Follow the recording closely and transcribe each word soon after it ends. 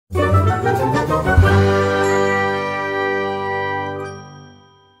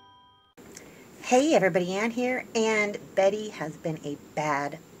Hey everybody, Ann here, and Betty has been a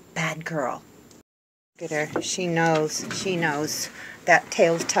bad girl. Look at her. She knows. That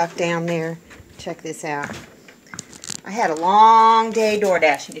tail's tucked down there. Check this out. I had a long day door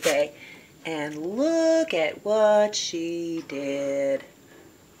dashing today, and look at what she did.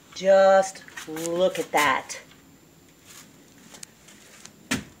 Just look at that.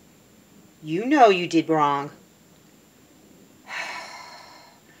 You know you did wrong. A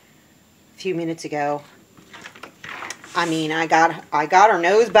few minutes ago, I got her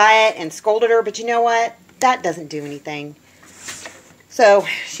nose by it and scolded her, but you know what? That doesn't do anything. So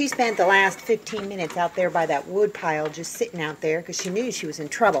she spent the last 15 minutes out there by that wood pile just sitting out there because she knew she was in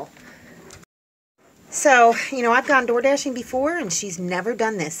trouble. So, I've gone door dashing before and she's never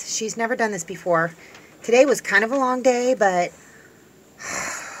done this. She's never done this before. Today was kind of a long day, but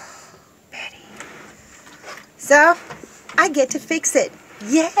Betty. So, I get to fix it.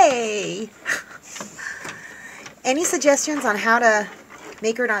 Yay! Any suggestions on how to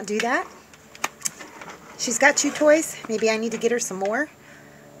make her not do that? She's got chew toys. Maybe I need to get her some more.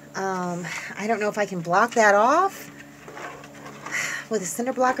 I don't know if I can block that off with a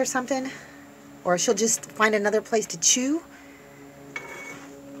cinder block or something. Or she'll just find another place to chew.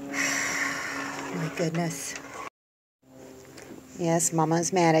 My goodness. Yes,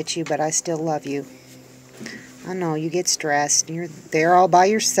 Mama's mad at you, but I still love you. I know, you get stressed. You're there all by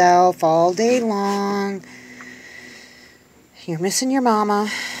yourself all day long. You're missing your Mama.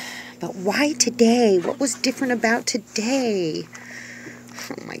 But why today? What was different about today?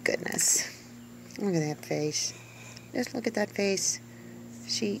 Oh my goodness. Look at that face. Just look at that face.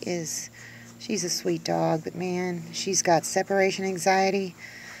 She's a sweet dog, but man, she's got separation anxiety.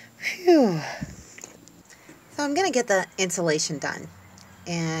 Phew. So I'm going to get the insulation done.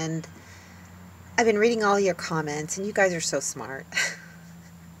 And I've been reading all your comments, and you guys are so smart.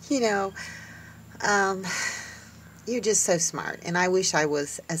 You're just so smart, and I wish I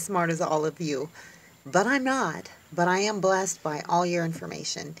was as smart as all of you. But I'm not. But I am blessed by all your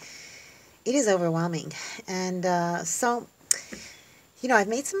information. It is overwhelming. And so, I've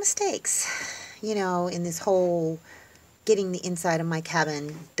made some mistakes, in this whole getting the inside of my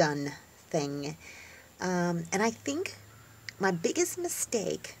cabin done thing. And I think my biggest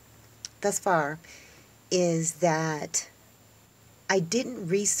mistake thus far is that I didn't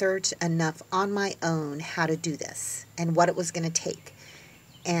research enough on my own how to do this and what it was going to take.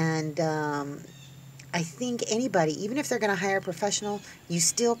 And I think anybody, even if they're going to hire a professional, you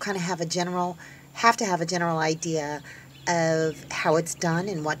still kind of have to have a general idea of how it's done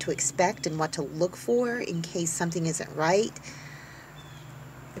and what to expect and what to look for in case something isn't right.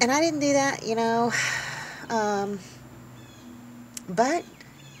 And I didn't do that, but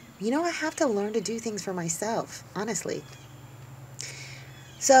I have to learn to do things for myself, honestly.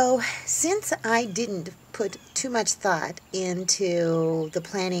 So, since I didn't put too much thought into the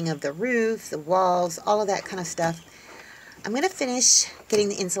planning of the roof, the walls, all of that kind of stuff, I'm going to finish getting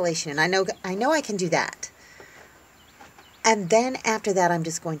the insulation, and I know I can do that. And then after that, I'm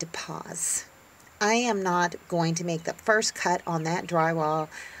just going to pause. I am not going to make the first cut on that drywall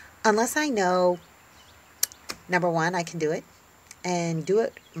unless I know, number one, I can do it and do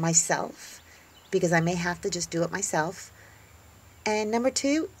it myself, because I may have to just do it myself. And number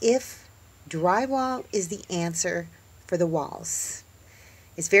two, if drywall is the answer for the walls.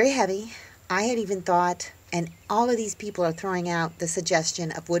 It's very heavy. I had even thought, and all of these people are throwing out the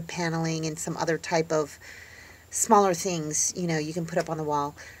suggestion of wood paneling and some other type of smaller things, you can put up on the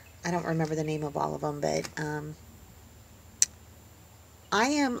wall. I don't remember the name of all of them, but I'm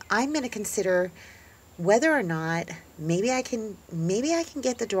going to consider whether or not maybe I can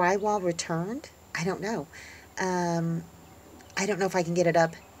get the drywall returned. I don't know. I don't know if I can get it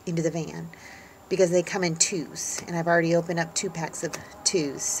up into the van because they come in twos, and I've already opened up 2 packs of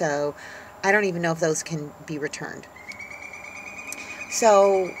twos, so I don't even know if those can be returned.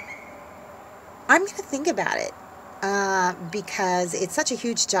 So I'm going to think about it because it's such a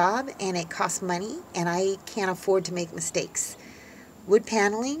huge job and it costs money, and I can't afford to make mistakes. Wood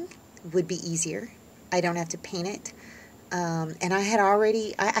paneling would be easier. I don't have to paint it. And I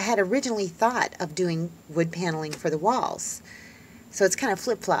had originally thought of doing wood paneling for the walls. So it's kind of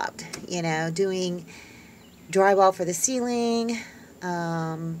flip-flopped, doing drywall for the ceiling,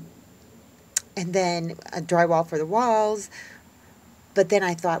 and then a drywall for the walls. But then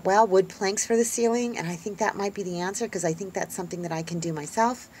I thought, well, wood planks for the ceiling, and I think that might be the answer because I think that's something that I can do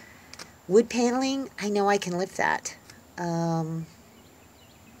myself. Wood paneling, I know I can lift that.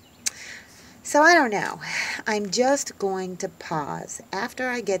 So I don't know. I'm just going to pause after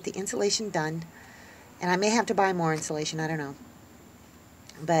I get the insulation done, and I may have to buy more insulation, I don't know.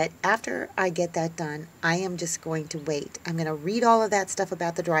 But after I get that done, I am just going to wait. I'm going to read all of that stuff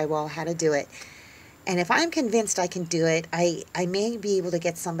about the drywall, how to do it. And if I'm convinced I can do it, I may be able to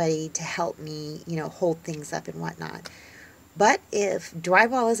get somebody to help me, hold things up and whatnot. But if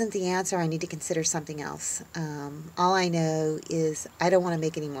drywall isn't the answer, I need to consider something else. All I know is I don't want to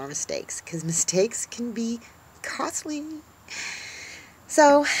make any more mistakes, because mistakes can be costly.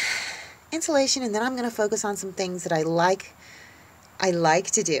 So, insulation, and then I'm going to focus on some things that I like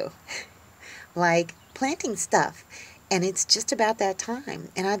to do, like planting stuff. And it's just about that time.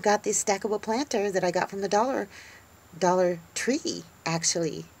 And I've got this stackable planter that I got from the Dollar Tree,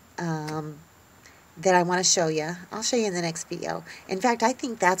 actually, that I want to show you. I'll show you in the next video. In fact, I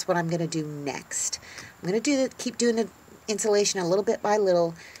think that's what I'm going to do next. I'm going to keep doing the insulation a little bit by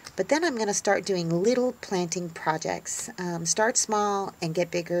little, but then I'm going to start doing little planting projects. Start small and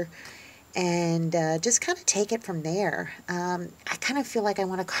get bigger, and just kind of take it from there. I kind of feel like I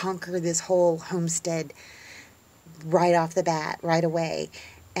want to conquer this whole homestead right off the bat, right away.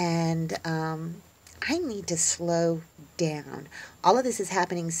 And I need to slow down. All of this is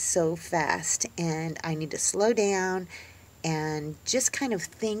happening so fast, and I need to slow down and just kind of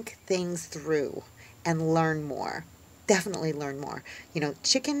think things through and learn more. Definitely learn more.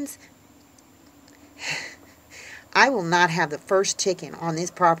 Chickens, I will not have the first chicken on this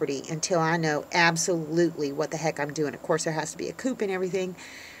property until I know absolutely what the heck I'm doing. Of course, there has to be a coop and everything.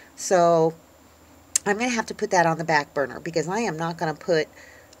 So I'm going to have to put that on the back burner, because I am not going to put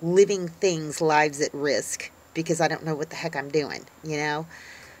living things' lives at risk because I don't know what the heck I'm doing,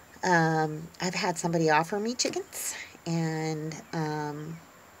 I've had somebody offer me chickens, and I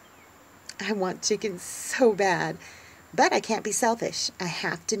want chickens so bad, but I can't be selfish. I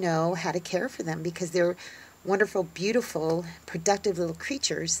have to know how to care for them, because they're wonderful, beautiful, productive little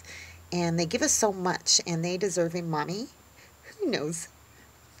creatures, and they give us so much, and they deserve a mommy who knows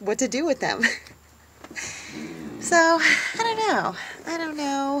what to do with them. So, I don't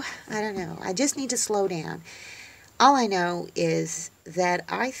know. I just need to slow down. All I know is that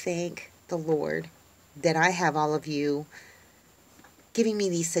I thank the Lord that I have all of you giving me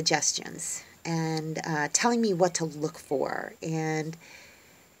these suggestions and telling me what to look for. And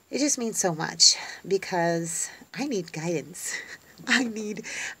it just means so much, because I need guidance. I need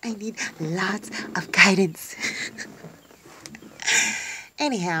lots of guidance.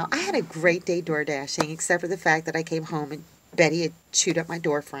 Anyhow, I had a great day door dashing, except for the fact that I came home and Betty had chewed up my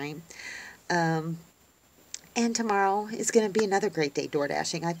door frame. And tomorrow is going to be another great day door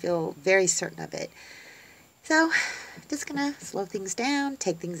dashing. I feel very certain of it. So, just going to slow things down,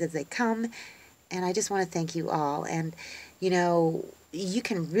 take things as they come. And I just want to thank you all. And, you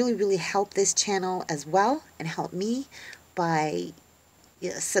can really, really help this channel as well, and help me by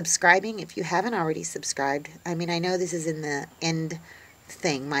subscribing if you haven't already subscribed. I mean, I know this is in the end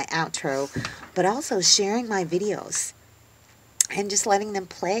thing, my outro, but also sharing my videos and just letting them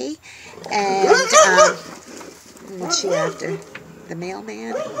play. And what's she after? The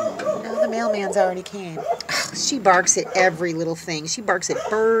mailman? No, the mailman's already came. Oh, she barks at every little thing. She barks at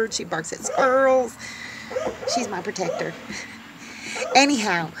birds. She barks at squirrels. She's my protector.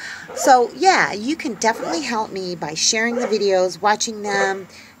 Anyhow, so yeah, you can definitely help me by sharing the videos, watching them,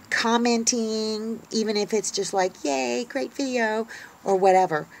 commenting, even if it's just like, yay, great video, or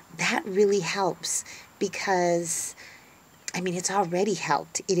whatever. That really helps, because it's already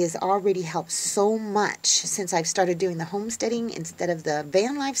helped. It has already helped so much since I've started doing the homesteading instead of the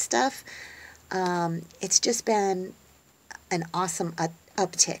van life stuff. It's just been an awesome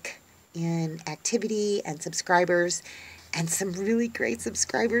uptick in activity and subscribers, and some really great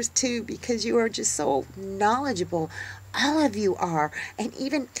subscribers too, because you are just so knowledgeable. All of you are. And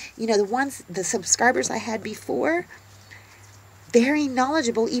even, the subscribers I had before, very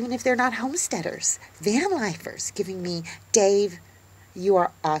knowledgeable, even if they're not homesteaders, van lifers, giving me, Dave, you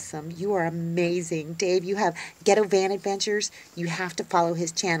are awesome. You are amazing. Dave, you have Ghetto Van Adventures. You have to follow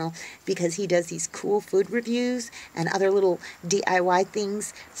his channel, because he does these cool food reviews and other little DIY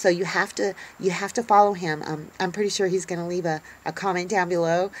things. So you have to follow him. I'm pretty sure he's going to leave a comment down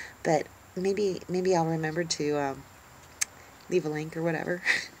below, but maybe I'll remember to leave a link or whatever.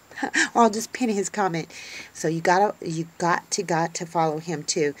 Or I'll just pin his comment. So you got to follow him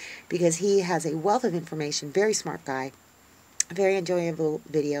too, because he has a wealth of information. Very smart guy. Very enjoyable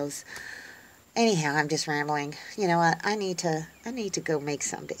videos. Anyhow, I'm just rambling. You know what? I need to go make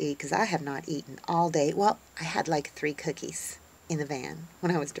something to eat, because I have not eaten all day. Well, I had like 3 cookies in the van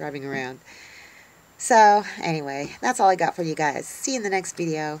when I was driving around. So anyway, that's all I got for you guys. See you in the next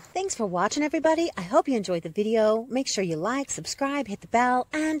video. Thanks for watching, everybody. I hope you enjoyed the video. Make sure you like, subscribe, hit the bell,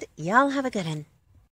 and y'all have a good one.